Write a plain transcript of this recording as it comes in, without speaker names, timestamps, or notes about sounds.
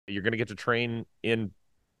you're going to get to train in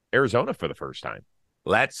Arizona for the first time.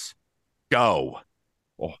 Let's go.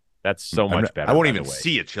 Oh, that's so much better. I won't by even the way.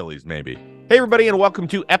 see a Chili's, maybe. Hey, everybody, and welcome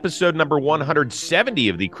to episode number 170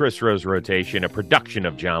 of the Chris Rose Rotation, a production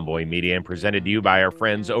of John Boy Media and presented to you by our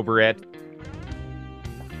friends over at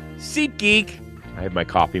SeatGeek. I have my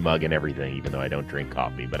coffee mug and everything, even though I don't drink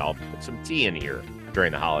coffee, but I'll put some tea in here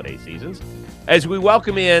during the holiday seasons. As we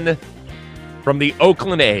welcome in from the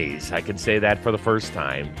Oakland A's, I can say that for the first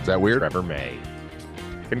time. Is that weird? Trevor May.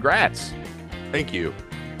 Congrats. Thank you.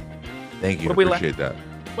 Thank you. When we Appreciate that.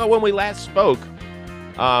 Well, when we last spoke,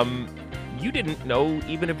 you didn't know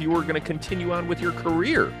even if you were going to continue on with your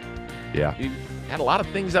career. Yeah. You had a lot of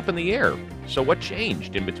things up in the air. So what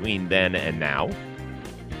changed in between then and now?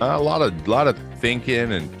 A lot of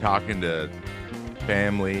thinking and talking to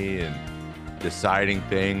family and deciding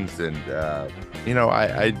things, and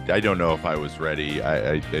I don't know if I was ready.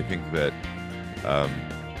 I think that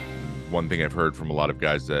one thing I've heard from a lot of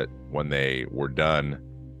guys that when they were done,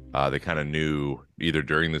 they kind of knew either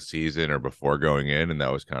during the season or before going in, and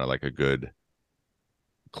that was kind of like a good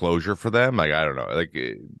closure for them. Like, I don't know, like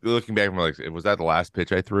looking back, I'm like, was that the last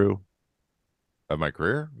pitch I threw of my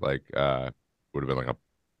career? Like, would have been like a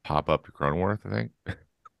pop-up to Cronenworth, I think.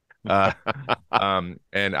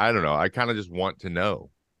 And I don't know, I kind of just want to know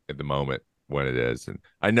at the moment when it is, and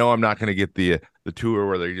I know I'm not going to get the tour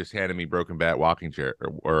where they're just handing me broken bat walking chair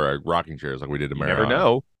or rocking chairs like we did in Mariana. You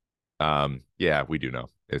never know. Yeah, we do know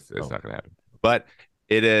it's not going to happen, but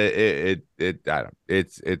it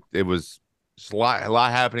was just a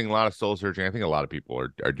lot happening, a lot of soul searching. I think a lot of people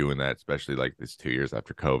are doing that, especially like this 2 years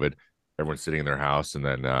after COVID. Everyone's sitting in their house and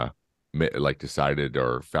then like decided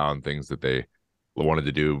or found things that they wanted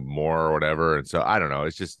to do more or whatever. And so I don't know,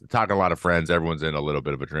 it's just talking to a lot of friends. Everyone's in a little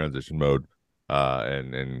bit of a transition mode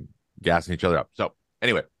and gassing each other up. So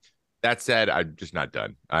anyway, that said, I'm just not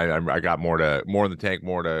done. I got more in the tank,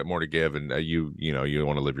 more to give, and you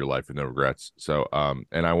want to live your life with no regrets. So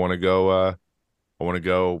and I want to go.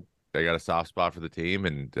 I got a soft spot for the team,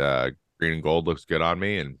 and green and gold looks good on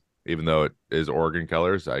me. And even though it is Oregon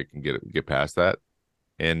colors, I can get past that.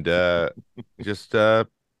 And just go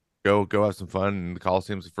have some fun. And the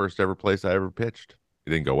Coliseum's the first ever place I ever pitched.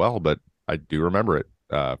 It didn't go well, but I do remember it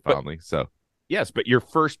fondly. So yes, but your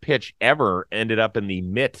first pitch ever ended up in the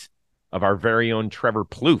mitt of our very own Trevor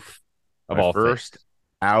Plouffe. Of my all first things.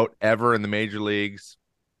 Out ever in the major leagues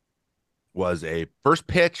was a first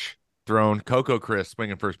pitch thrown. Coco Chris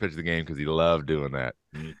swinging first pitch of the game because he loved doing that.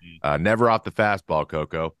 Mm-hmm. Never off the fastball,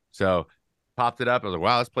 Coco. So popped it up. I was like,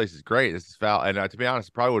 wow, this place is great. This is foul. And to be honest,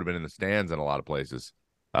 it probably would have been in the stands in a lot of places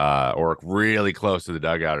or really close to the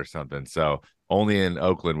dugout or something. So only in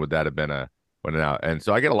Oakland would that have been an out. And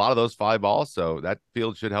so I get a lot of those fly balls. So that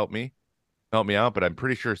field should help me out. But I'm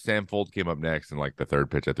pretty sure Sam Fold came up next. And like the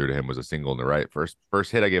third pitch I threw to him was a single in the right. First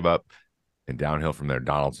hit I gave up. And downhill from there,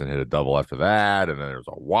 Donaldson hit a double after that, and then there was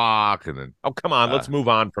a walk, and then come on, let's move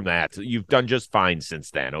on from that. You've done just fine since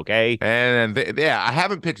then, okay? And then I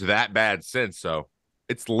haven't pitched that bad since, so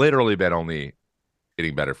it's literally been only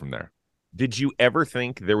getting better from there. Did you ever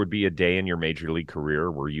think there would be a day in your major league career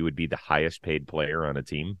where you would be the highest paid player on a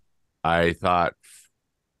team? I thought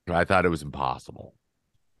it was impossible.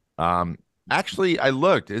 Actually, I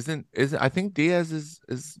looked. Isn't I think Diaz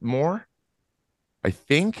is more. I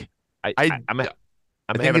think. I'm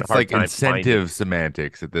I think it's like incentive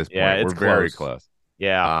semantics at this point. Yeah, it's We're very close.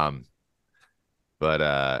 Yeah.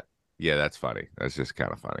 But yeah, that's funny. That's just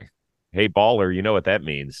kind of funny. Hey, baller, you know what that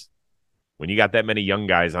means. When you got that many young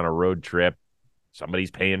guys on a road trip, somebody's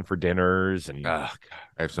paying for dinners, and I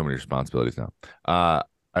have so many responsibilities now. I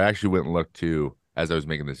actually went and looked too as I was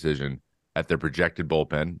making the decision at their projected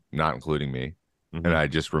bullpen, not including me. Mm-hmm. And I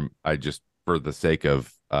just for the sake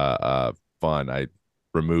of fun, I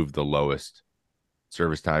removed the lowest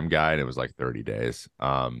service time guy, and it was like 30 days.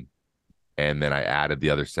 And then I added the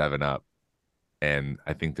other 7 up, and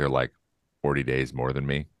I think they're like 40 days more than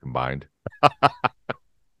me combined.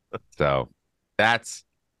 So that's,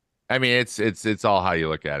 I mean, it's all how you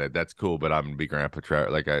look at it. That's cool, but I'm gonna be Grandpa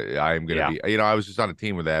Trevor. Like I'm gonna be, I was just on a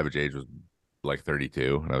team where the average age was like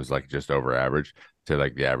 32, and I was like just over average to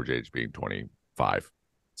like the average age being 25.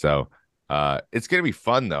 So it's gonna be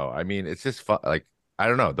fun though. I mean, it's just fun. Like, I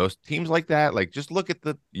don't know, those teams like that, like just look at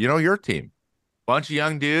your team, bunch of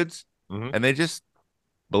young dudes, and they just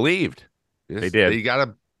believed. They did. You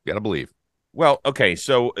gotta believe. Well, okay,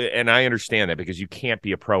 so, and I understand that because you can't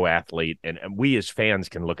be a pro athlete, and we as fans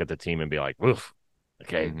can look at the team and be like, oof,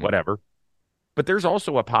 okay, whatever. But there's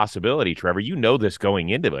also a possibility, Trevor, you know this going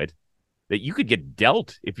into it, that you could get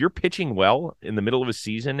dealt if you're pitching well in the middle of a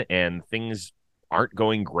season and things aren't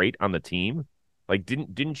going great on the team. Like,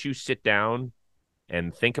 didn't you sit down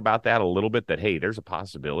and think about that a little bit? That hey, there's a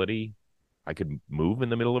possibility I could move in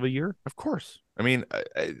the middle of a year. Of course. I mean,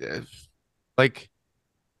 like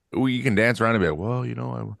you can dance around and be like,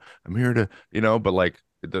 well, I'm here to, but like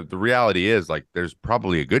the reality is like there's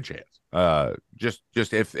probably a good chance.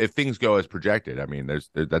 Just if things go as projected, I mean, that's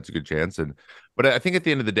a good chance. But I think at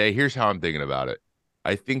the end of the day, here's how I'm thinking about it.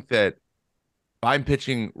 I think that if I'm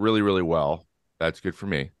pitching really, really well, that's good for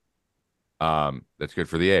me. That's good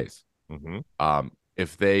for the A's. Mm-hmm.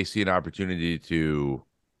 If they see an opportunity to,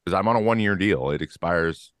 because I'm on a 1-year deal, it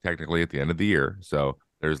expires technically at the end of the year, so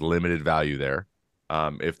there's limited value there.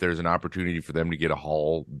 If there's an opportunity for them to get a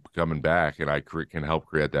haul coming back, and I can help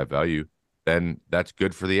create that value, then that's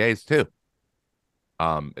good for the A's too.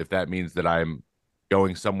 If that means that I'm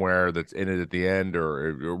going somewhere that's in it at the end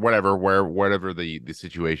or whatever, whatever the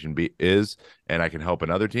situation is, and I can help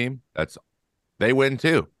another team, they win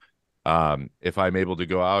too. If I'm able to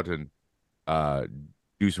go out and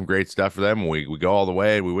do some great stuff for them, we go all the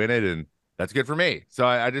way, we win it, and that's good for me. So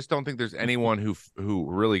I just don't think there's anyone who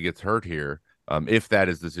really gets hurt here, if that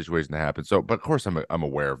is the situation that happens. So, but of course, I'm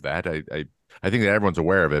aware of that. I think that everyone's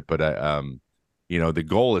aware of it, but the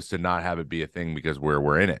goal is to not have it be a thing because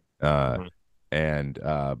we're in it. And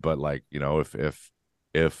but like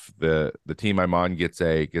if the team I'm on gets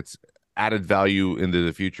added value into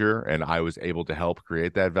the future, and I was able to help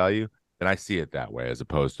create that value, then I see it that way, as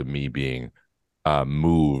opposed to me being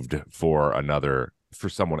moved for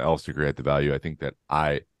someone else to create the value. I think that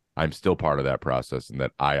I'm still part of that process, and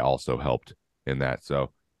that I also helped in that.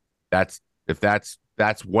 So if that's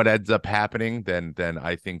what ends up happening, then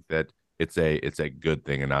I think that it's a good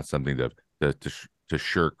thing and not something to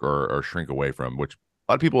shirk or shrink away from, which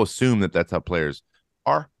a lot of people assume that that's how players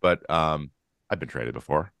are. But I've been traded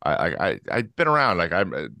before. I've been around, like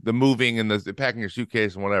I'm the moving and the packing your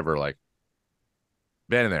suitcase and whatever, like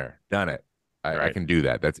been in there, done it. I can do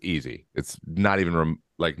that. That's easy. It's not even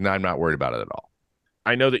I'm not worried about it at all.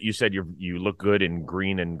 I know that you said you look good in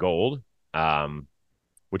green and gold,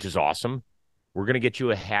 which is awesome. We're going to get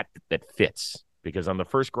you a hat that fits, because on the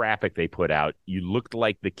first graphic they put out, you looked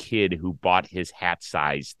like the kid who bought his hat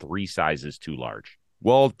size 3 sizes too large.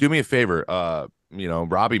 Well, do me a favor.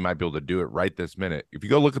 Robbie might be able to do it right this minute. If you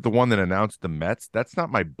go look at the one that announced the Mets, that's not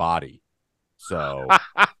my body. So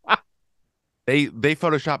they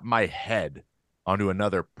photoshopped my head onto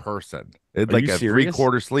another person. It's like a serious?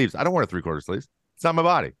 3/4 sleeves. I don't wear 3/4 sleeves. It's not my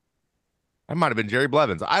body. I might have been Jerry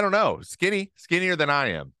Blevins. I don't know. Skinnier than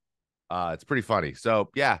I am. It's pretty funny. So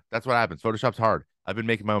yeah, that's what happens. Photoshop's hard. I've been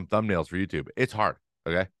making my own thumbnails for YouTube. It's hard.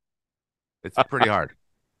 Okay. It's pretty hard.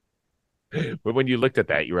 But when you looked at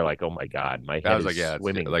that, you were like, "Oh my God, my head is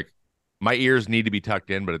swimming." Like my ears need to be tucked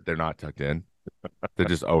in, but they're not tucked in. They're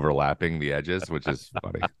just overlapping the edges, which is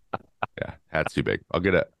funny. Yeah, hat's too big.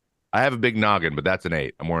 I have a big noggin, but that's an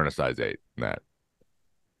 8. I'm wearing a size 8 in that.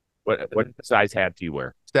 What size hat do you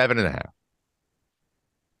wear? 7.5.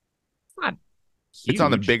 It's not huge. It's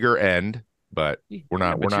on the bigger end, but we're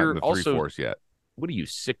not in the 3/4 yet. What are you,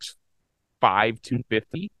 6'5",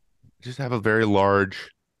 250? Just have a very large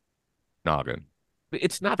noggin.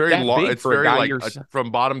 It's not very that long. big It's for very a guy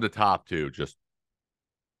from bottom to top too. Just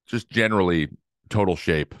generally total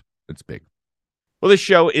shape. It's big. Well, this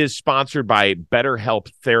show is sponsored by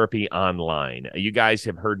BetterHelp Therapy Online. You guys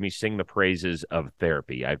have heard me sing the praises of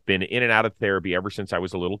therapy. I've been in and out of therapy ever since I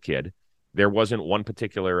was a little kid. There wasn't one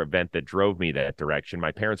particular event that drove me that direction.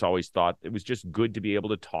 My parents always thought it was just good to be able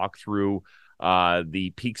to talk through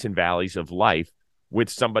the peaks and valleys of life with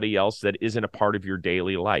somebody else that isn't a part of your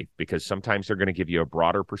daily life, because sometimes they're going to give you a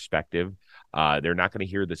broader perspective. They're not going to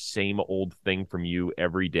hear the same old thing from you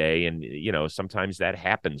every day. And, sometimes that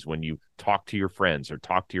happens when you talk to your friends or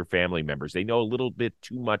talk to your family members. They know a little bit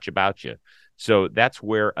too much about you. So that's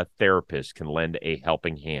where a therapist can lend a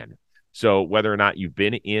helping hand. So whether or not you've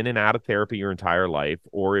been in and out of therapy your entire life,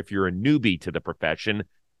 or if you're a newbie to the profession,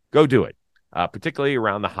 go do it. Particularly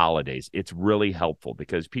around the holidays, it's really helpful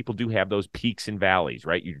because people do have those peaks and valleys,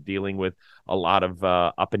 right? You're dealing with a lot of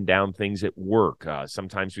up and down things at work,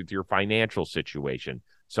 sometimes with your financial situation.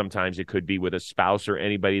 Sometimes it could be with a spouse or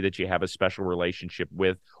anybody that you have a special relationship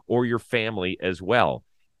with, or your family as well.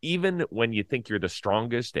 Even when you think you're the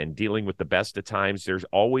strongest and dealing with the best of times, there's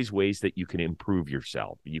always ways that you can improve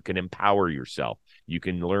yourself. You can empower yourself. You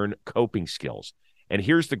can learn coping skills. And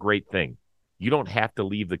here's the great thing. You don't have to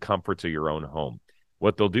leave the comforts of your own home.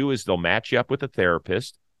 What they'll do is they'll match you up with a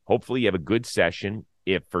therapist. Hopefully you have a good session.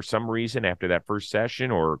 If for some reason after that first session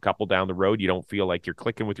or a couple down the road, you don't feel like you're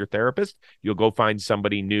clicking with your therapist, you'll go find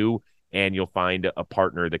somebody new and you'll find a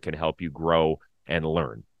partner that can help you grow and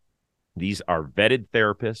learn. These are vetted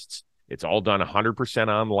therapists. It's all done 100%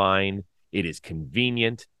 online. It is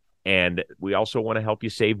convenient. And we also want to help you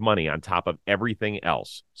save money on top of everything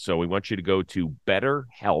else. So we want you to go to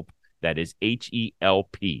BetterHelp. That is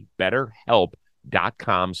HELP,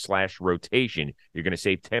 BetterHelp.com/rotation. You're going to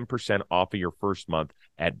save 10% off of your first month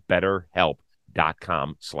at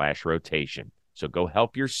BetterHelp.com/rotation. So go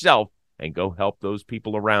help yourself and go help those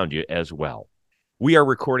people around you as well. We are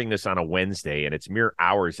recording this on a Wednesday, and it's mere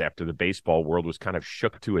hours after the baseball world was kind of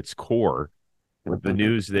shook to its core with the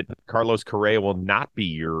news that Carlos Correa will not be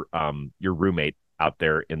your roommate out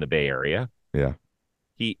there in the Bay Area. Yeah.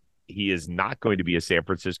 He is not going to be a San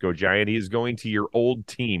Francisco Giant. He is going to your old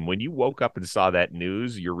team. When you woke up and saw that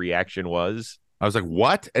news, your reaction was? I was like,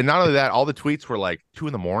 what? And not only that, all the tweets were like 2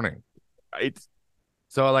 a.m. It's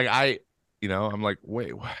so like I'm like,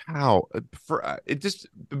 wait, how?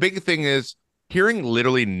 The big thing is hearing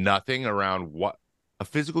literally nothing around what a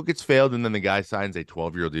physical gets failed and then the guy signs a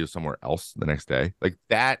 12-year deal somewhere else the next day. Like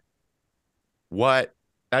that,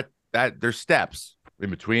 there's steps in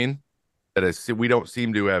between that we don't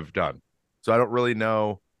seem to have done. So I don't really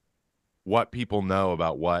know what people know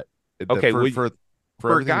about what. Okay,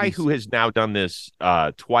 for a guy who has now done this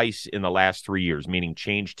twice in the last 3 years, meaning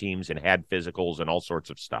changed teams and had physicals and all sorts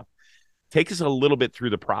of stuff, take us a little bit through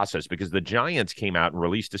the process, because the Giants came out and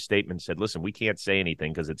released a statement and said, listen, we can't say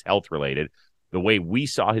anything because it's health related. The way we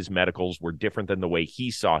saw his medicals were different than the way he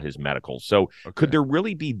saw his medicals. So Could there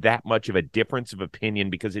really be that much of a difference of opinion?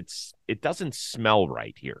 Because it doesn't smell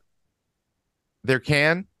right here. There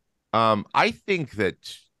can. I think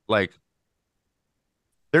that like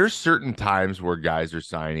there's certain times where guys are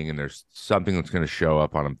signing and there's something that's going to show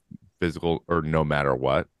up on a physical or no matter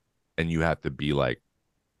what. And you have to be like,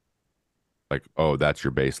 oh, that's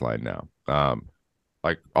your baseline now.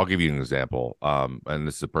 Like I'll give you an example. And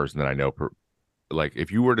this is a person that I know. Like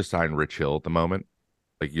if you were to sign Rich Hill at the moment,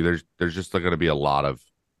 like there's just going to be there's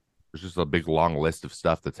just a big long list of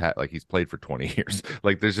stuff that's like he's played for 20 years.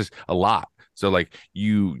 Like there's just a lot. So like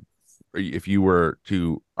if you were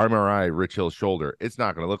to MRI Rich Hill's shoulder, it's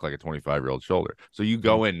not going to look like a 25-year-old shoulder. So you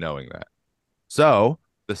go in knowing that. So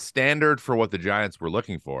the standard for what the Giants were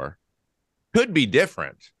looking for could be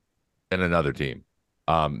different than another team.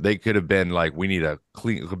 They could have been like, we need a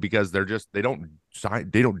clean, because they don't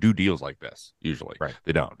do deals like this usually. Right.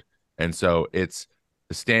 They don't. And so it's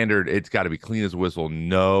the standard. It's got to be clean as a whistle,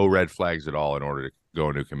 no red flags at all in order to go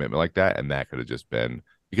into a commitment like that. And that could have just been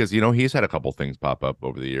because, he's had a couple things pop up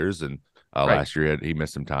over the years. And last year he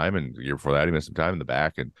missed some time, and the year before that he missed some time in the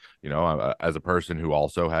back. And, as a person who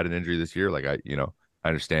also had an injury this year, like I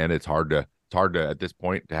understand it's hard to at this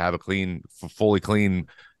point to have a fully clean,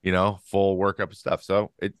 full workup stuff.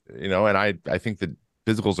 So and I think that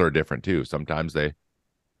physicals are different too. Sometimes they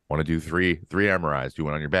want to do three MRIs, do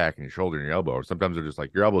one on your back and your shoulder and your elbow. Or sometimes they're just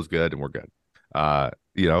like, your elbow's good and we're good.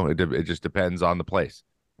 It just depends on the place.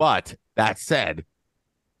 But that said,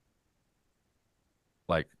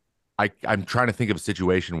 like I'm trying to think of a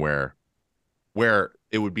situation where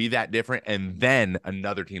it would be that different. And then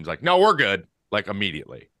another team's like, no, we're good. Like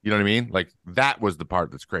immediately, you know what I mean? Like that was the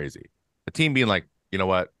part that's crazy. A team being like, you know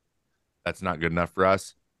what? That's not good enough for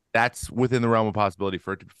us. That's within the realm of possibility.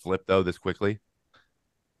 For it to flip though this quickly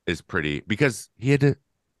is pretty, because he had to,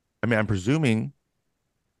 I'm presuming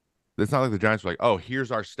it's not like the Giants were like, oh,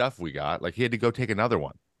 here's our stuff we got. Like he had to go take another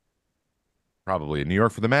one, probably in New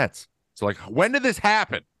York for the Mets. So like, when did this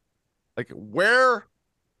happen? Like where?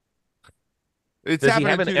 Does he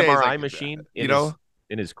have an MRI machine in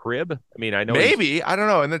his crib? I know maybe, I don't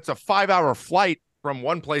know. And it's a 5-hour flight from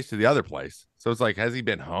one place to the other place. So it's like, has he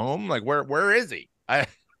been home? Like where is he?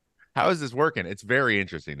 How is this working? It's very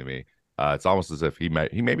interesting to me. It's almost as if he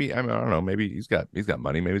maybe, I don't know, maybe he's got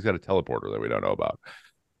money. Maybe he's got a teleporter that we don't know about.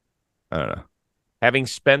 I don't know. Having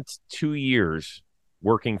spent 2 years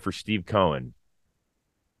working for Steve Cohen,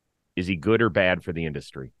 is he good or bad for the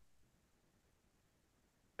industry?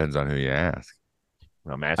 Depends on who you ask.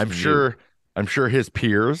 I'm sure his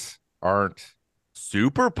peers aren't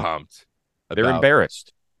super pumped. They're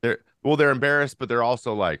embarrassed. They're embarrassed, but they're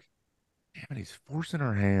also like, damn it, he's forcing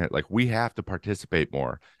our hand. Like we have to participate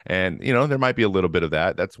more. And there might be a little bit of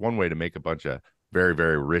that. That's one way to make a bunch of very,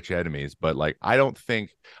 very rich enemies. But like,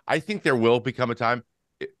 I think there will become a time.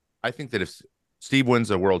 I think that if Steve wins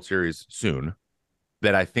a World Series soon,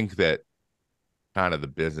 that I think that kind of the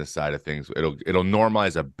business side of things, it'll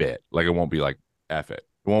normalize a bit. Like it won't be like F it.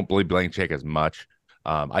 It won't be blank check as much.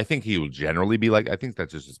 I think he will generally be like, I think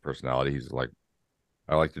that's just his personality. He's like,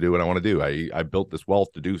 I like to do what I want to do. I built this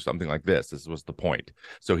wealth to do something like this. This was the point.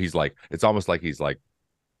 So he's like, it's almost like he's like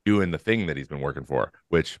doing the thing that he's been working for,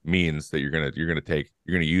 which means that you're gonna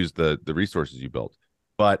use the resources you built.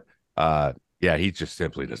 But Yeah, he just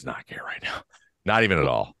simply does not care right now. Not even at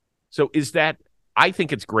all. So is that, I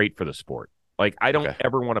think it's great for the sport. Like, I don't Okay.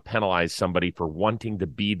 ever want to penalize somebody for wanting to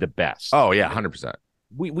be the best. Oh yeah, 100%.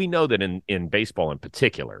 We know that in baseball in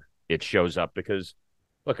particular, it shows up because,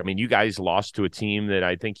 look, I mean, you guys lost to a team that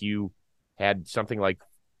I think you had something like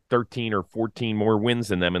 13 or 14 more wins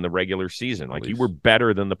than them in the regular season. Like, you were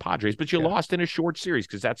better than the Padres, but you lost in a short series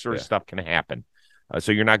because that sort of stuff can happen.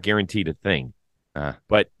 So you're not guaranteed a thing.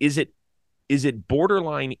 But is it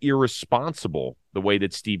borderline irresponsible the way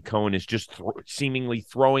that Steve Cohen is just seemingly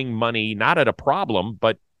throwing money, not at a problem,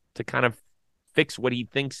 but to kind of fix what he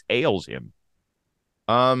thinks ails him?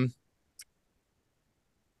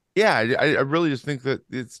 Yeah, I really just think that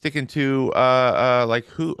it's sticking to like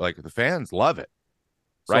who, like the fans love it.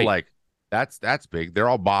 So Right. like that's big. They're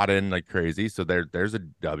all bought in like crazy. So there's a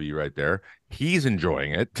W right there. He's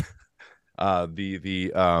enjoying it.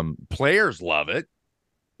 The players love it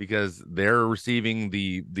because they're receiving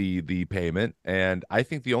the payment. And I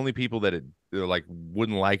think the only people that like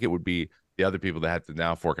wouldn't like it would be the other people that have to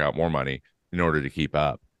now fork out more money in order to keep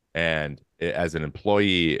up. And as an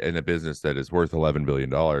employee in a business that is worth $11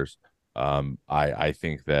 billion, I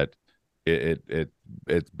think that it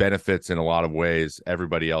benefits in a lot of ways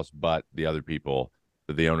everybody else but the other people,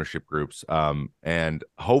 the ownership groups. And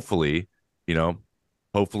hopefully,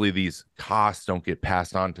 hopefully these costs don't get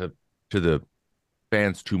passed on to the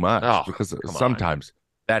fans too much, Oh, because come on. sometimes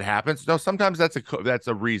that happens. No, sometimes that's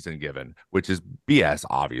a reason given, which is BS,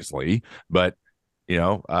 obviously. But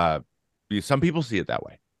some people see it that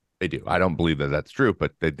way. They do. I don't believe that that's true,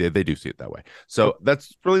 but they do see it that way. So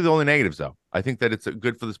that's really the only negatives, though. I think that it's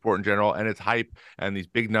good for the sport in general, and it's hype, and these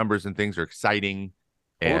big numbers and things are exciting.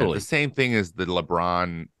 And the Totally. same thing as the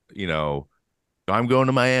LeBron, I'm going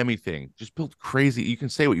to Miami thing. Just built crazy. You can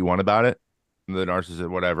say what you want about it, the narcissist,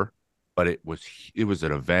 whatever, but it was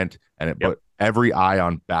an event, and it put every eye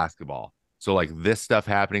on basketball. So like this stuff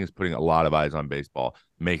happening is putting a lot of eyes on baseball,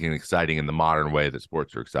 making it exciting in the modern way that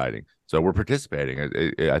sports are exciting. So we're participating.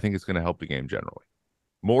 I think it's going to help the game generally.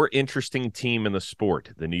 More interesting team in the sport,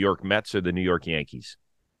 the New York Mets or the New York Yankees?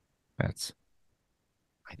 That's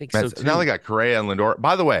I think so now they too. got Correa and Lindor.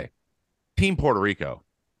 By the way, Team Puerto Rico.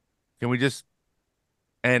 Can we just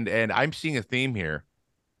and I'm seeing a theme here,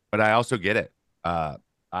 but I also get it.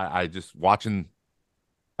 I just watching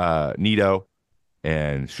Nito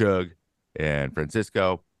and Suge and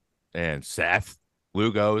Francisco and Seth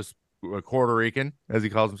Lugo's Puerto Rican, as he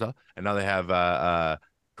calls himself. And now they have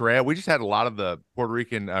Correa. We just had a lot of the Puerto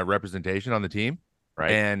Rican representation on the team.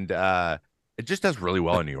 Right. And it just does really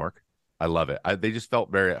well in New York. I love it. They just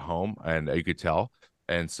felt very at home, and you could tell.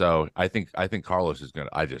 And so I think Carlos is gonna.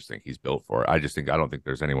 I just think he's built for it. I don't think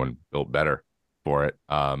there's anyone built better for it.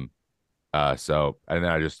 So and then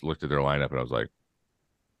I just looked at their lineup and I was like,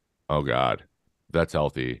 oh God, that's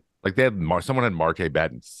healthy. Like they had someone had Marte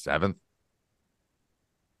batting seventh,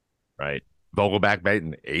 Right. Vogelback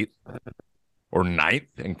batting eighth or ninth,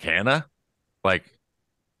 and Canna. Like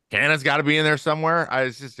Canna's got to be in there somewhere.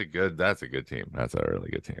 It's just that's a good team. That's a really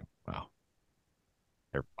good team. Wow.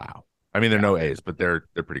 Wow. I mean, they're no A's, but they're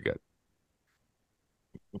pretty good.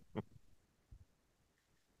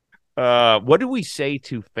 What do we say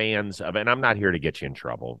to fans of, and I'm not here to get you in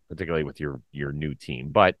trouble, particularly with your new team,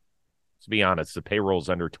 but to be honest, the payroll's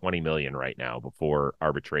under 20 million right now before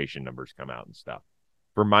arbitration numbers come out and stuff.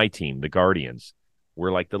 For my team, the Guardians,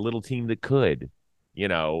 we're like the little team that could,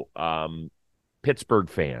 Pittsburgh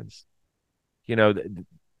fans,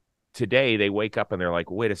 today they wake up and they're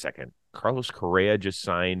like, wait a second, Carlos Correa just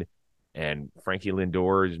signed and Frankie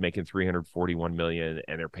Lindor is making 341 million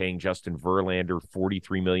and they're paying Justin Verlander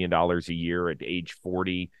 43 million dollars a year at age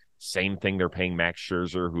 40. Same thing they're paying Max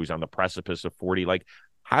Scherzer, who's on the precipice of 40. Like,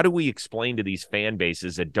 how do we explain to these fan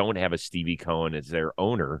bases that don't have a Stevie Cohen as their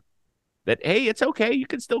owner that, hey, it's okay, you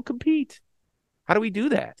can still compete? How do we do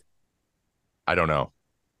that? I don't know.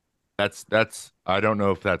 I don't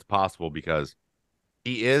know if that's possible because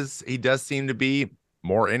he does seem to be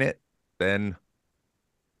more in it than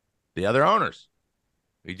the other owners.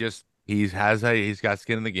 He's got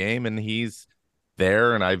skin in the game, and he's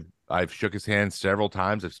there, and I've shook his hand several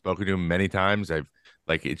times. I've spoken to him many times.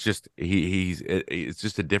 It's just it's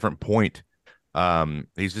just a different point.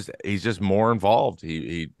 He's just more involved.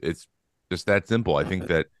 It's just that simple. I think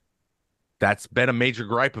that's been a major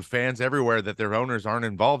gripe of fans everywhere, that their owners aren't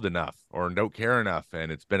involved enough or don't care enough.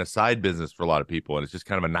 And it's been a side business for a lot of people. And it's just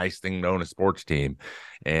kind of a nice thing to own a sports team.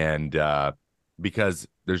 And because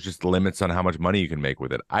there's just limits on how much money you can make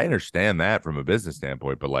with it. I understand that from a business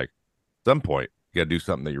standpoint, but like at some point, you got to do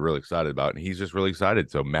something that you're really excited about. And he's just really excited.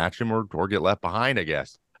 So match him or get left behind, I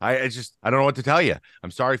guess. I don't know what to tell you.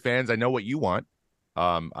 I'm sorry, fans. I know what you want.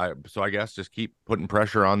 So I guess just keep putting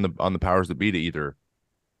pressure on the powers that be to either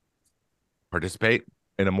participate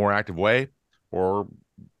in a more active way or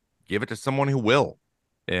give it to someone who will.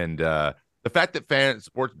 And the fact that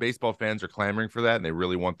sports baseball fans are clamoring for that and they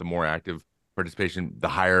really want the more active participation, the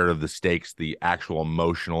higher of the stakes, the actual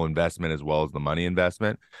emotional investment as well as the money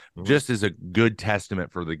investment, just is a good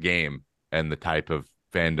testament for the game and the type of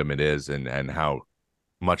fandom it is and how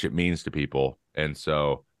much it means to people. And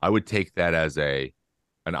so I would take that as an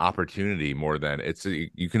opportunity more than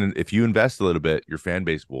you can, if you invest a little bit, your fan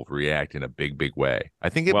base will react in a big way. I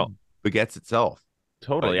think it begets itself.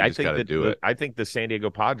 Totally. I think that I think the San Diego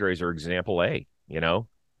Padres are example A,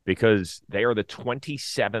 because they are the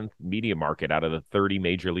 27th media market out of the 30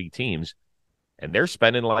 major league teams, and they're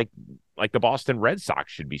spending like the Boston Red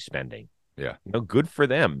Sox should be spending. Yeah. Good for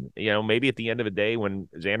them. Maybe at the end of the day when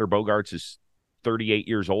Xander Bogaerts is 38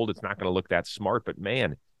 years old, it's not going to look that smart, but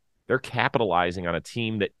man, they're capitalizing on a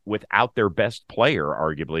team that without their best player,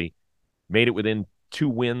 arguably, made it within 3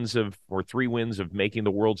 wins of making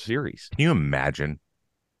the World Series. Can you imagine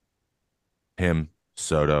him,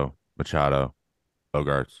 Soto, Machado,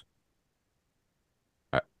 Bogaerts?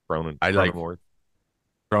 Cronenworth.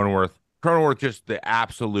 Cronenworth, just the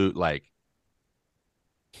absolute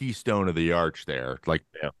keystone of the arch there.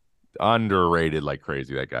 Underrated like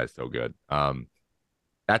crazy. That guy's so good.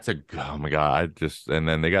 That's oh my God. And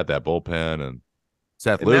then they got that bullpen and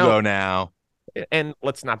Seth Lugo now. And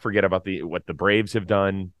let's not forget about what the Braves have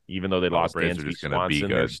done, even though they lost Dansby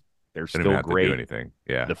Swanson. They're still great. Do anything.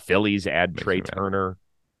 Yeah. The Phillies add Trey Turner.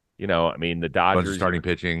 The Dodgers starting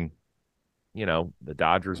pitching. The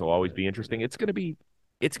Dodgers will always be interesting. It's gonna be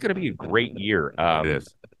a great year. It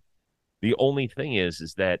is. The only thing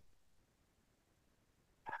is that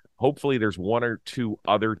hopefully there's one or two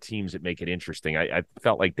other teams that make it interesting. I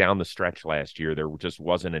felt like down the stretch last year there just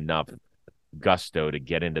wasn't enough gusto to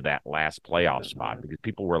get into that last playoff spot because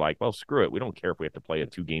people were like, well, screw it. We don't care if we have to play a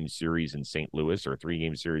 2-game series in St. Louis or a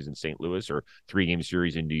 3-game series in St. Louis or 3-game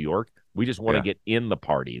series in New York. We just want to get in the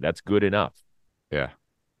party. That's good enough. Yeah.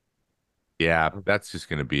 Yeah, that's just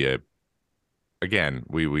going to be again,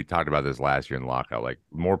 we talked about this last year in the lockout,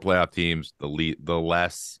 more playoff teams, the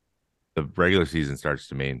less the regular season starts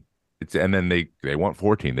to mean. And then they want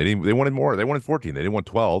 14. They wanted more. They wanted 14. They didn't want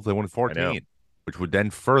 12. They wanted 14, which would then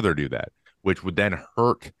further do that, which would then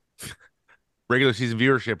hurt regular season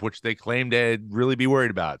viewership, which they claim to really be worried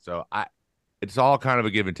about. So it's all kind of a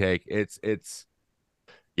give and take. But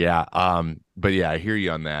yeah, I hear you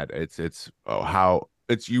on that.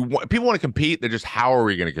 People want to compete. They're just, how are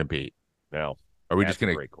we going to compete? No, are we just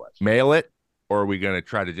going to mail it, or are we going to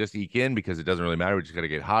try to just eke in because it doesn't really matter? We just got to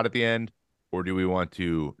get hot at the end. Or do we want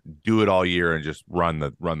to do it all year and just run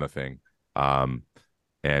the thing?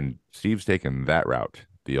 And Steve's taken that route.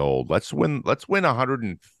 The old let's win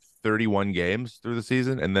 131 games through the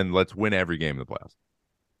season, and then let's win every game in the playoffs.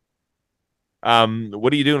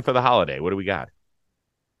 What are you doing for the holiday? What do we got?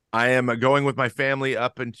 I am going with my family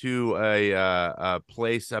up into a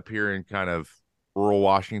place up here in kind of rural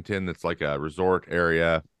Washington that's like a resort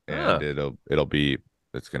area, and it's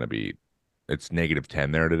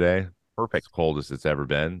 -10 there today. Perfect. It's coldest it's ever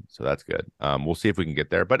been, so that's good. We'll see if we can get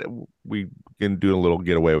there, but we can do a little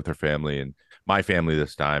getaway with our family and my family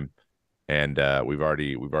this time. And we've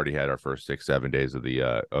already had our first 6-7 days of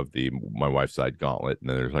my wife's side gauntlet, and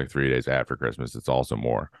then there's 3 days after Christmas. It's also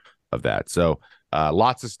more of that. So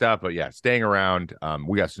lots of stuff, but yeah, staying around.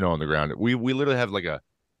 We got snow on the ground. We literally have a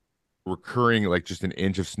recurring just an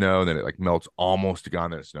inch of snow, and then it melts almost to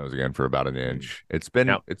gone, then it snows again for about an inch. It's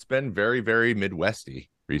been very, very Midwesty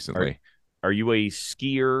recently. Are you a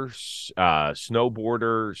skier,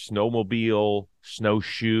 snowboarder, snowmobile,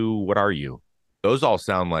 snowshoe? What are you? Those all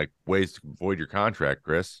sound like ways to avoid your contract,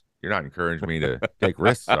 Chris. You're not encouraging me to take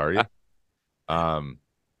risks, are you?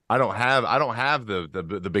 I don't have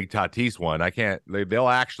the big Tatis one. I can't. They'll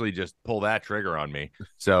actually just pull that trigger on me.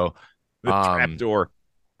 So the trap door.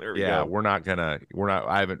 There we go. We're not.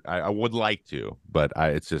 I would like to, but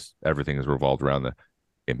it's just everything is revolved around the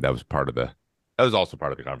game. That was also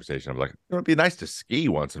part of the conversation. I was like, it would be nice to ski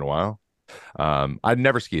once in a while. I've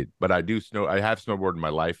never skied, but I do I have snowboarded in my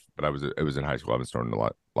life, but it was in high school. I haven't snowboarded in a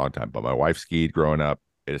long time, but my wife skied growing up.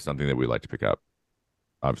 It is something that we like to pick up.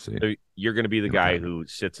 Obviously. So you're going to be the guy who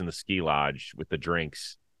sits in the ski lodge with the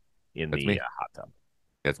drinks in the hot tub.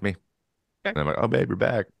 That's me. Okay. And I'm like, oh, babe, you're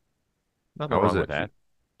back. Nothing wrong with that.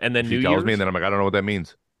 And then she tells me, and then I'm like, I don't know what that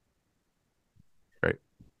means. Great.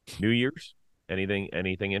 New Year's? Anything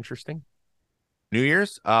interesting? New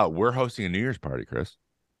Year's? We're hosting a New Year's party, Chris.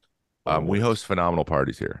 We host phenomenal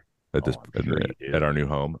parties here. at Oh, I'm sure you at do. our new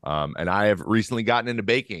home. And I have recently gotten into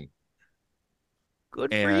baking.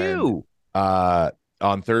 Good for And you. uh,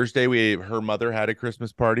 on Thursday, her mother had a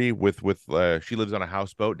Christmas party with she lives on a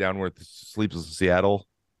houseboat down where the Sleepless in Seattle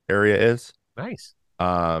area is. Nice.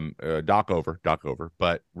 Dock over,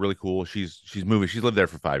 but really cool. She's moving. She's lived there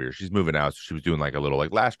for 5 years. She's moving out. So she was doing like a little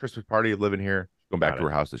like last Christmas party of living here, going back Got to it.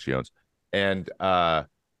 her house that she owns. And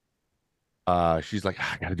she's like,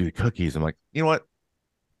 I gotta do the cookies. I'm like, you know what?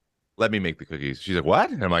 Let me make the cookies. She's like, what?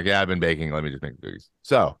 And I'm like, yeah, I've been baking. Let me just make the cookies.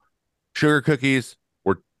 So sugar cookies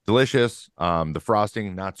were delicious. The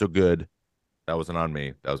frosting, not so good. That wasn't on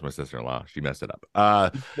me. That was my sister-in-law. She messed it up.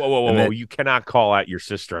 Whoa, whoa, whoa, And whoa. then You cannot call out your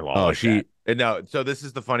sister-in-law oh, like that. no. So this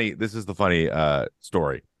is the funny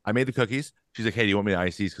story. I made the cookies. She's like, hey, do you want me to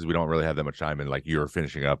ice these? Because we don't really have that much time. And like, you're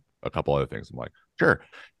finishing up a couple other things. I'm like, sure.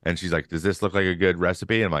 And she's like, does this look like a good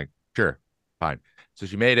recipe? And I'm like, sure, fine. So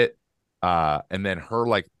she made it. And then her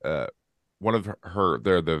like one of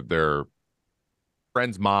their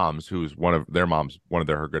friends' moms, who's one of their moms,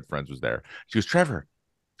 her good friends was there. She goes, Trevor,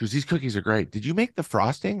 she goes, these cookies are great. Did you make the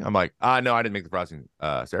frosting? I'm like, no, I didn't make the frosting.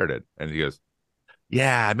 Sarah did. And he goes,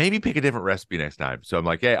 yeah, maybe pick a different recipe next time. So I'm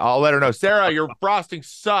like, hey, I'll let her know. Sarah, your frosting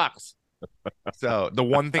sucks. So the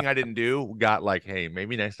one thing I didn't do got like, hey,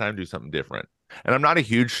 maybe next time do something different. And I'm not a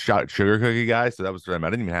huge sugar cookie guy, so that was I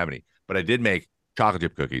didn't even have any, but I did make chocolate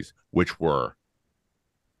chip cookies, which were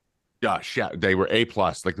they were A+,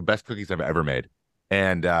 like the best cookies I've ever made.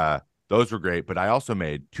 And those were great. But I also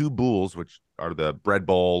made two boules, which are the bread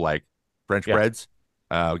bowl, like French Yeah. breads.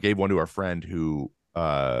 Gave one to our friend who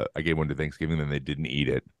I gave one to Thanksgiving, and they didn't eat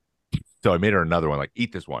it. So I made her another one, like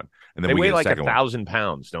eat this one, and then They we weigh get a like second one. 1,000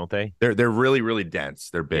 pounds, don't they? They're really really dense.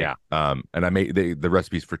 They're big. Yeah. And I made the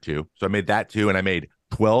recipes for two, so I made that too, and I made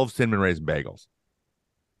 12 cinnamon raisin bagels.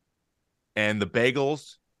 And the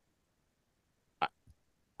bagels,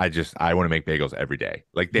 I want to make bagels every day.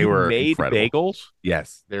 Like they You were made incredible. bagels?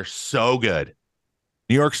 Yes, they're so good.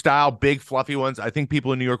 New York style, big fluffy ones. I think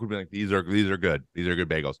people in New York would be like, these are good. These are good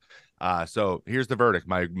bagels. So here's the verdict.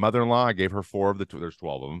 My mother-in-law, I gave her four of the there's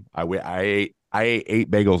 12 of them. I ate 8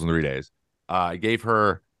 bagels in 3 days. I gave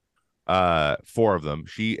her four of them.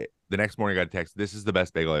 The next morning got a text. This is the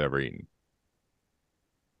best bagel I've ever eaten.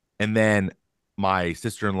 And then my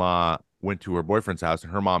sister-in-law went to her boyfriend's house,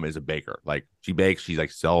 and her mom is a baker. Like she bakes, she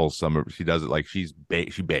like sells some. She does it like she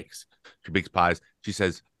bakes. She bakes pies. She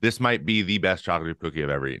says this might be the best chocolate chip cookie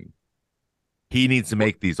I've ever eaten. He needs to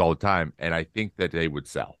make these all the time, and I think that they would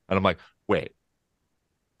sell. And I'm like, wait,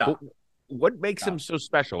 What, stop, what makes them stop. so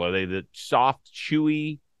special? Are they the soft,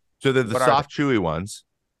 chewy? So they're the What are they? soft, chewy ones.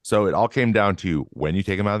 So it all came down to when you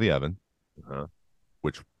take them out of the oven, Uh-huh.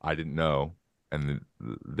 which I didn't know, and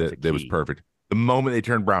That's a that was key. perfect. The moment they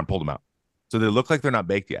turned brown, pulled them out. So they look like they're not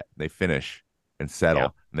baked yet. They finish and Yeah.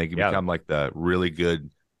 settle, and they can Yeah. become like the really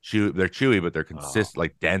good chew. They're chewy, but they're Oh, consist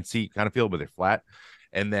like densey kind of feel, but they're flat.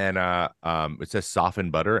 And then it says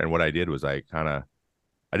softened butter. And what I did was I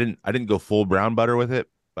didn't go full brown butter with it,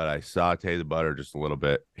 but I sauteed the butter just a little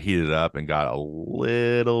bit, heated it up, and got a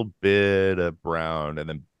little bit of brown, and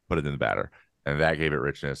then put it in the batter, and that gave it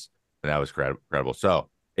richness, and that was incredible. So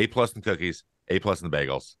A+ in cookies, A+ in the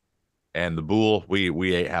bagels, and the boule.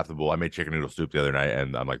 We ate half the boule. I made chicken noodle soup the other night,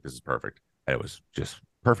 and I'm like, this is perfect. And it was just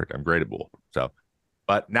perfect. I'm great at boule. So,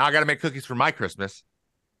 but now I got to make cookies for my Christmas.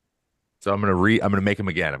 So I'm gonna make them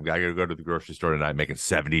again. I'm gonna go to the grocery store tonight, making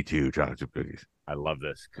 72 chocolate chip cookies. I love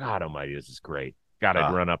this. God almighty, this is great. God,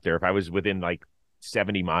 I'd Uh, run up there. If I was within like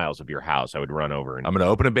 70 miles of your house, I would run over and I'm gonna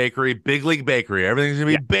open a bakery, big league bakery. Everything's gonna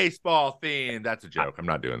be yeah. baseball themed. That's a joke. I'm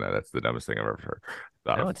not doing that. That's the dumbest thing I've ever heard.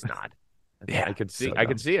 Thought No, of. it's not. Yeah, I could see. so I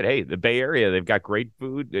could dumb. see it. Hey, the Bay Area, they've got great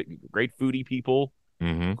food, great foodie people,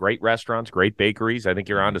 Mm-hmm. great restaurants, great bakeries. I think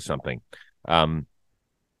you're onto something. Um,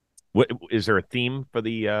 what is there a theme for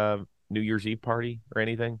the New Year's Eve party or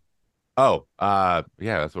anything? Oh, yeah,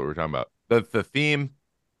 that's what we're talking about. The theme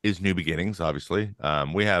is new beginnings, obviously.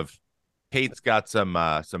 We have Kate's got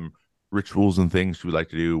some rituals and things she would like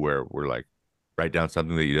to do where we're like write down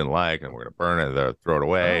something that you didn't like and we're gonna burn it or throw it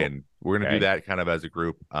away, Oh, and we're gonna do okay. that kind of as a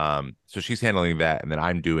group. So she's handling that, and then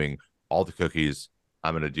I'm doing all the cookies.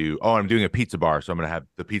 I'm doing a pizza bar, so I'm gonna have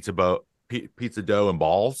the pizza dough and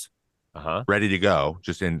balls Uh-huh. ready to go,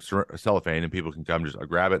 just in cellophane, and people can come just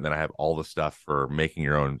grab it. And then I have all the stuff for making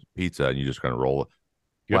your own pizza, and you just gonna roll it,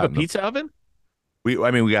 You have a flatten the. pizza oven? We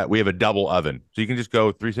have a double oven, so you can just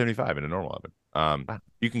go 375 in a normal oven. Wow.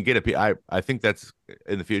 You can get I think that's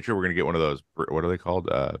in the future. We're gonna get one of those. What are they called?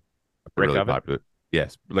 A They're brick really oven? popular.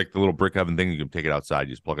 Yes, like the little brick oven thing. You can take it outside.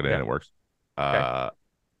 You just plug it in. Yeah. It works. Okay.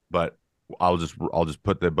 But I'll just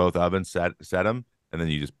put the both ovens set them, and then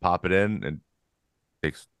you just pop it in, and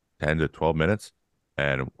it 10 to 12 minutes,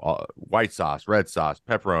 and white sauce, red sauce,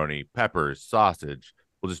 pepperoni, peppers, sausage.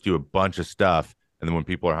 We'll just do a bunch of stuff, and then when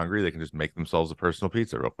people are hungry, they can just make themselves a personal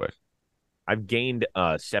pizza real quick. I've gained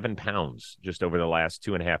 7 pounds just over the last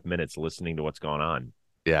 2.5 minutes listening to what's going on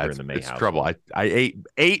Yeah, here in the May it's house. trouble. I ate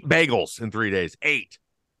 8 bagels in 3 days. 8.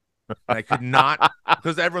 And I could not,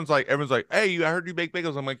 because everyone's like, hey, I heard you make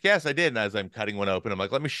bagels. I'm like, yes, I did. And as I'm cutting one open, I'm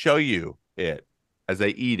like, let me show you it as I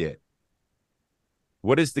eat it.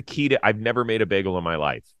 What is the key to? I've never made a bagel in my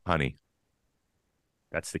life. Honey.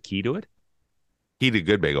 That's the key to it? Key to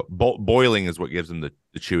good bagel. Boiling is what gives them the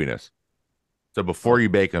chewiness. So before you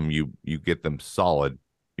bake them, you get them solid.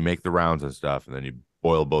 You make the rounds and stuff, and then you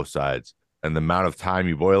boil both sides. And the amount of time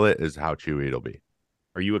you boil it is how chewy it'll be.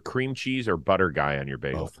 Are you a cream cheese or butter guy on your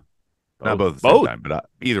bagel? Both. Not both at the same time, but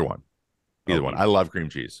either one. Either one. Either. I love cream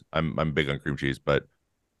cheese. I'm big on cream cheese, but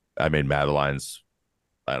I made Madeleines,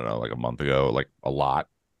 I don't know, like a month ago, like a lot.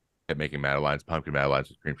 Kept making Madeleines, pumpkin Madeleines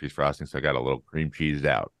with cream cheese frosting, so I got a little cream cheesed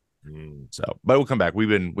out. So, but we'll come back. We've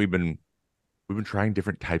been trying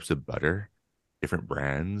different types of butter, different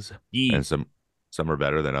brands, Ghee. and some are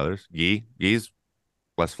better than others. Ghee's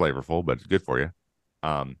less flavorful, but it's good for you.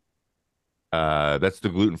 That's the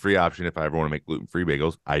gluten-free option if I ever want to make gluten-free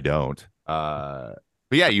bagels. I don't. But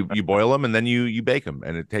yeah, you boil them and then you bake them,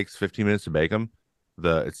 and it takes 15 minutes to bake them.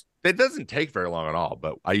 It doesn't take very long at all,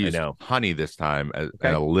 but I used honey this time and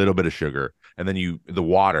a little bit of sugar, and then you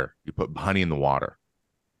put honey in the water.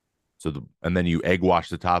 And then you egg wash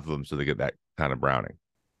the top of them so they get that kind of browning.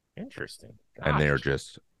 Interesting. Gosh. And they are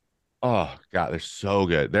just, oh God, they're so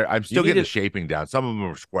good. I'm still getting the shaping down. Some of them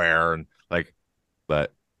are square and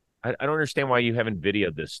but I don't understand why you haven't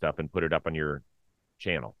videoed this stuff and put it up on your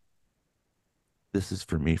channel. This is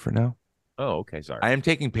for me for now. Oh, okay. Sorry. I am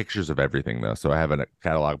taking pictures of everything though, so I have a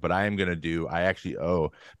catalog. But I actually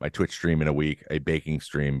owe my Twitch stream in a week a baking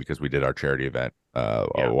stream because we did our charity event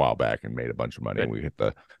a while back and made a bunch of money. Good. And we hit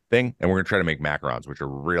the thing, and we're gonna try to make macarons, which are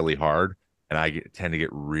really hard, and I tend to get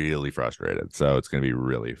really frustrated. So it's gonna be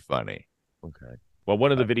really funny. Okay. Well,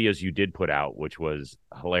 one of the videos you did put out, which was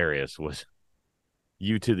hilarious, was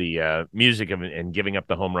you to the music and giving up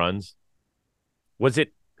the home runs. Was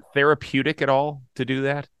it therapeutic at all to do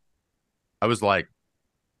that? I was like,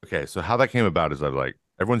 okay, so how that came about is I was like,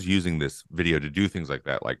 everyone's using this video to do things like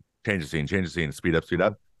that, like change the scene, speed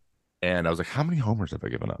up. And I was like, how many homers have I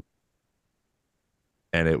given up?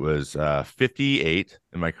 And it was 58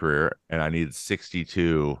 in my career, and I needed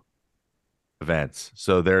 62 events.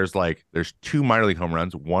 So there's 2 minor league home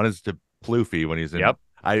runs. One is to Plouffe when he's in. Yep.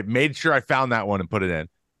 I made sure I found that one and put it in.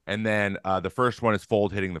 And then the first one is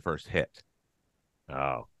Fold hitting the first hit.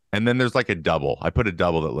 Oh. And then there's like a double. I put a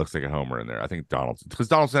double that looks like a homer in there. I think Donaldson, because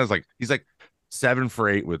Donaldson has he's 7 for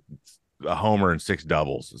 8 with a homer and 6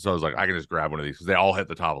 doubles. So I was like, I can just grab one of these because they all hit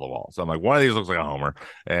the top of the wall. So I'm like, one of these looks like a homer,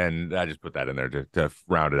 and I just put that in there to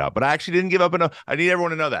round it out. But I actually didn't give up enough. I need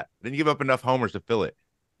everyone to know that I didn't give up enough homers to fill it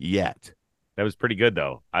yet. That was pretty good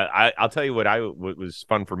though. I'll tell you what was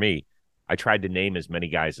fun for me. I tried to name as many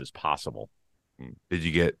guys as possible. Did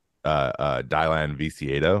you get Dylan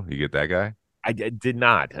Viciedo? You get that guy? I did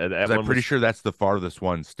not. I'm pretty sure that's the farthest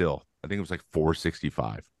one still. I think it was like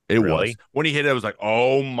 465. It was. When he hit it, I was like,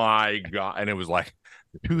 oh my God. And it was like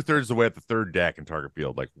 2/3 of the way up the third deck in target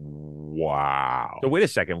field. Like, wow. So wait a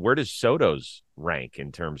second. Where does Soto's rank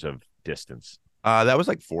in terms of distance? That was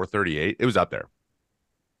like 438. It was up there.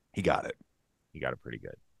 He got it. He got it pretty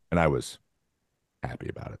good. And I was happy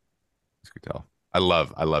about it. As you could tell. I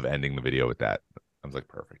love ending the video with that. I was like,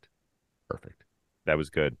 perfect. That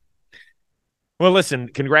was good. Well, listen,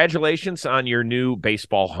 congratulations on your new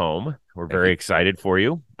baseball home. We're very excited for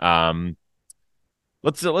you.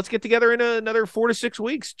 Let's get together in another 4 to 6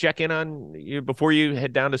 weeks. Check in on you before you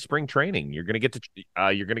head down to spring training. You're gonna get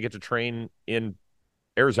to train in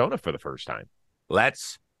Arizona for the first time.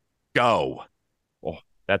 Let's go. Oh,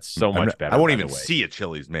 that's so much better. I won't even see a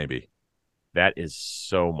Chili's. Maybe that is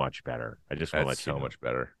so much better. I just want to let you know. Much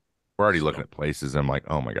better. We're already looking at places. And I'm like,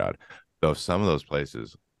 oh my God. Though some of those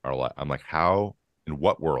places are like, I'm like, how, in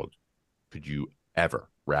what world could you ever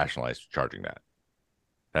rationalize charging that?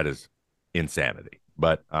 That is insanity.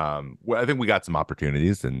 But I think we got some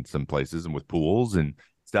opportunities in some places and with pools and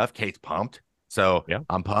stuff. Kate's pumped. So yeah.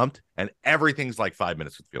 I'm pumped. And everything's like 5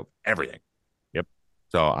 minutes with the field. Everything. Yep.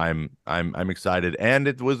 So I'm excited. And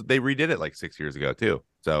they redid it like 6 years ago too.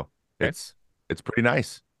 So it's pretty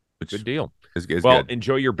nice. Good deal. It's well, good.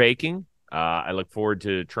 Enjoy your baking. I look forward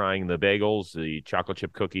to trying the bagels, the chocolate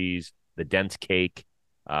chip cookies, the dense cake,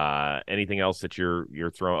 anything else that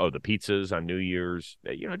you're throwing. Oh, the pizzas on New Year's.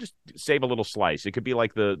 Just save a little slice. It could be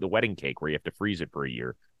like the wedding cake where you have to freeze it for a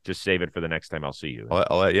year. Just save it for the next time I'll see you.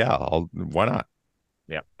 Why not?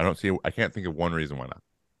 Yeah. I can't think of one reason why not.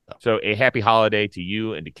 So a happy holiday to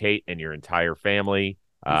you and to Kate and your entire family.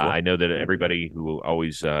 I know that everybody who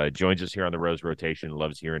always joins us here on the Rose Rotation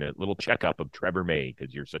loves hearing a little checkup of Trevor May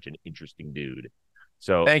because you're such an interesting dude.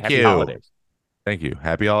 So happy holidays. Thank you.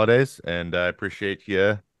 Happy holidays. And I appreciate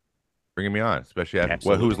you bringing me on, especially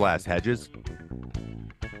after who was last? Hedges?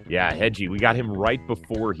 Yeah, Hedgie. We got him right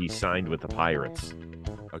before he signed with the Pirates.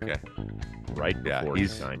 Okay. Right before he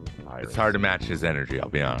signed with the Pirates. It's hard to match his energy, I'll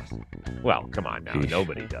be honest. Well, come on now.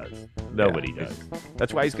 Nobody does. Nobody does.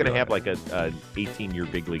 That's why he's going to have like a 18-year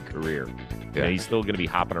big league career. Yeah. He's still going to be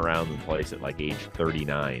hopping around the place at like age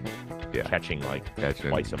 39, catching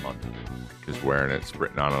twice a month. Just wearing it,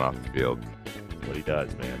 sprinting on and off the field. That's what he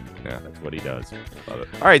does, man. Yeah. That's what he does. Love it.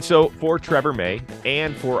 All right, so for Trevor May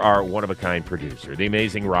and for our one-of-a-kind producer, the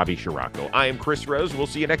amazing Robbie Scirocco, I am Chris Rose. We'll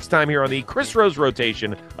see you next time here on the Chris Rose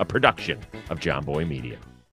Rotation, a production of John Boy Media.